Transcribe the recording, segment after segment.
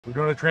We're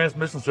doing a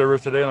transmission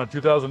service today on a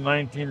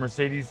 2019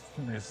 Mercedes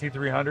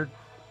C300.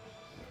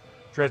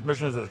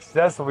 Transmission is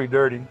excessively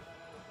dirty.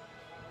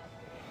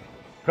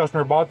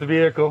 Customer bought the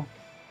vehicle.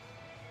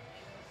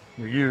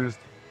 We're used.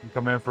 You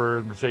come in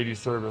for Mercedes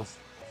service.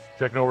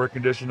 Checking over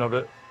condition of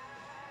it.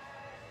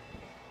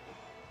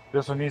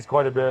 This one needs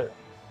quite a bit.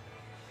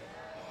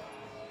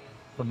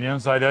 From the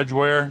inside edge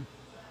wear,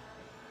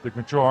 the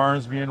control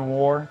arms being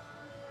wore.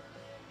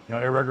 You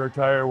know, irregular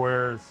tire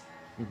wear is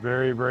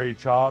very, very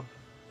chopped.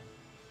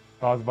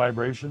 Cause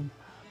vibration.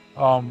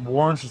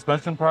 Worn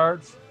suspension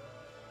parts.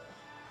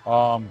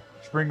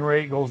 Spring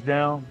rate goes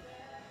down.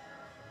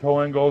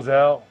 Toe end goes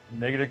out.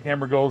 Negative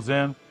camber goes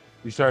in.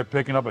 You start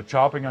picking up a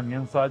chopping on the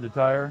inside of the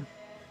tire.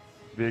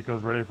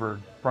 Vehicle's ready for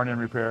front end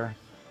repair.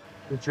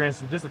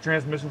 Just a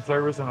transmission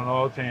service and an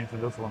oil change for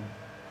this one.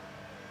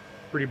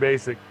 Pretty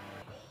basic.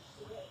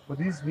 But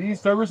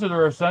these services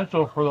are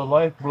essential for the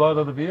lifeblood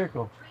of the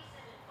vehicle.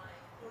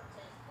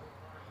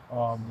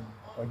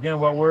 Again,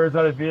 what wears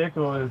out a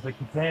vehicle is the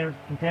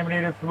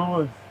contaminated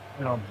fluids,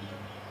 you know,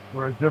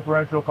 whereas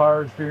differential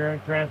power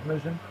steering,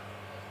 transmission.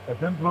 If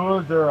them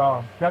fluids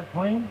are kept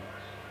clean,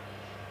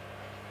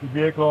 the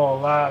vehicle will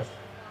last,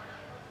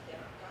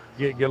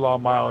 get a lot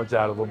of mileage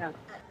out of them. Yeah.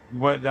 We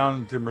went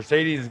down to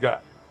Mercedes,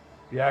 got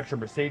the actual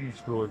Mercedes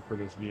fluid for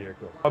this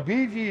vehicle.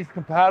 BG is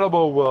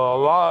compatible with a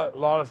lot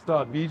of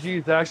stuff.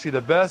 BG is actually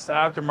the best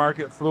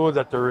aftermarket fluid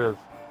that there is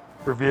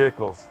for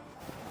vehicles,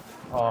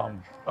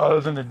 other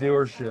than the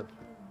dealership.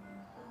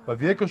 A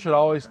vehicle should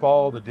always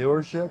follow the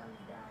dealership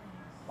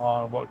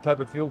on what type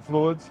of fuel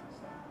fluids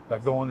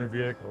that go in their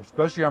vehicle,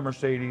 especially on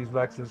Mercedes,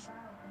 Lexus,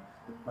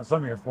 on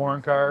some of your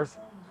foreign cars.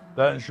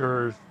 That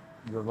ensures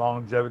the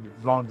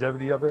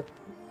longevity of it,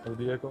 of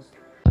the vehicle.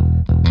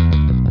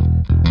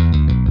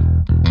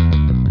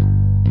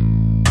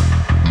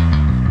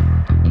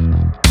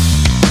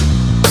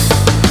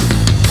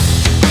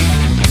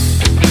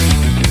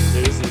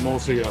 Okay, this is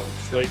mostly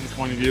Slayton's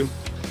point of view.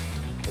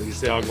 As you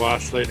say, I'll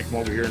glass Slayton come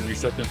over here and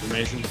reset the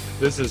information.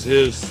 This is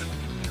his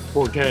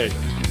forte.